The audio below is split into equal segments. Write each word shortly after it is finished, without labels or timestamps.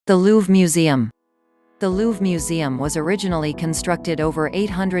The Louvre Museum. The Louvre Museum was originally constructed over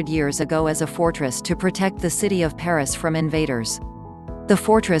 800 years ago as a fortress to protect the city of Paris from invaders. The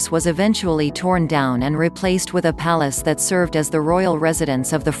fortress was eventually torn down and replaced with a palace that served as the royal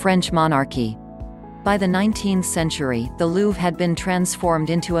residence of the French monarchy. By the 19th century, the Louvre had been transformed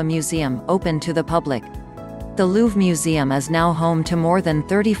into a museum, open to the public. The Louvre Museum is now home to more than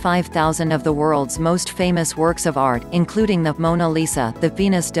 35,000 of the world's most famous works of art, including the Mona Lisa, the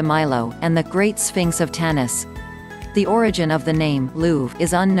Venus de Milo, and the Great Sphinx of Tanis. The origin of the name Louvre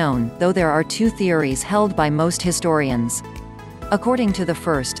is unknown, though there are two theories held by most historians. According to the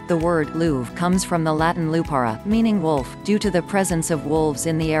first, the word Louvre comes from the Latin lupara, meaning wolf, due to the presence of wolves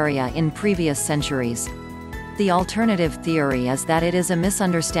in the area in previous centuries. The alternative theory is that it is a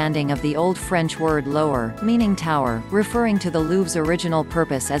misunderstanding of the Old French word lower, meaning tower, referring to the Louvre's original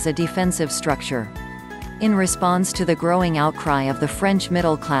purpose as a defensive structure. In response to the growing outcry of the French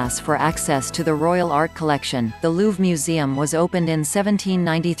middle class for access to the royal art collection, the Louvre Museum was opened in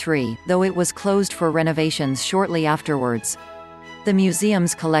 1793, though it was closed for renovations shortly afterwards. The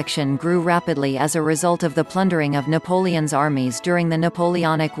museum's collection grew rapidly as a result of the plundering of Napoleon's armies during the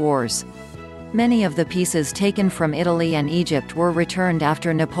Napoleonic Wars. Many of the pieces taken from Italy and Egypt were returned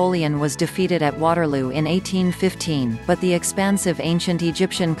after Napoleon was defeated at Waterloo in 1815, but the expansive ancient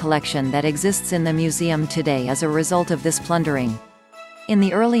Egyptian collection that exists in the museum today is a result of this plundering. In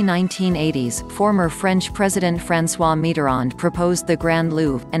the early 1980s, former French President François Mitterrand proposed the Grand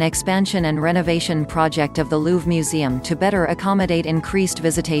Louvre, an expansion and renovation project of the Louvre Museum to better accommodate increased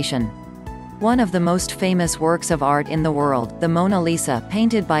visitation. One of the most famous works of art in the world, the Mona Lisa,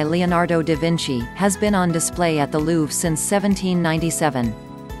 painted by Leonardo da Vinci, has been on display at the Louvre since 1797.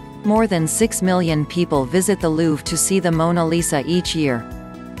 More than 6 million people visit the Louvre to see the Mona Lisa each year.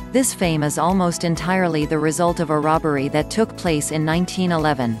 This fame is almost entirely the result of a robbery that took place in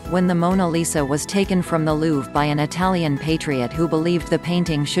 1911, when the Mona Lisa was taken from the Louvre by an Italian patriot who believed the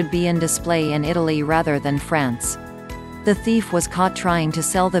painting should be in display in Italy rather than France. The thief was caught trying to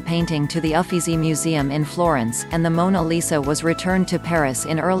sell the painting to the Uffizi Museum in Florence, and the Mona Lisa was returned to Paris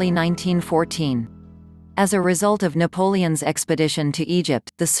in early 1914. As a result of Napoleon's expedition to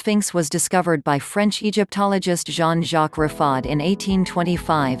Egypt, the Sphinx was discovered by French Egyptologist Jean-Jacques Raffaud in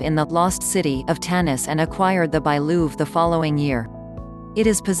 1825 in the «lost city» of Tanis and acquired the by Louvre the following year. It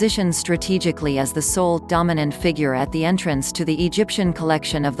is positioned strategically as the sole, dominant figure at the entrance to the Egyptian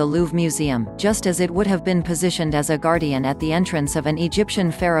collection of the Louvre Museum, just as it would have been positioned as a guardian at the entrance of an Egyptian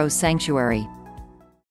pharaoh's sanctuary.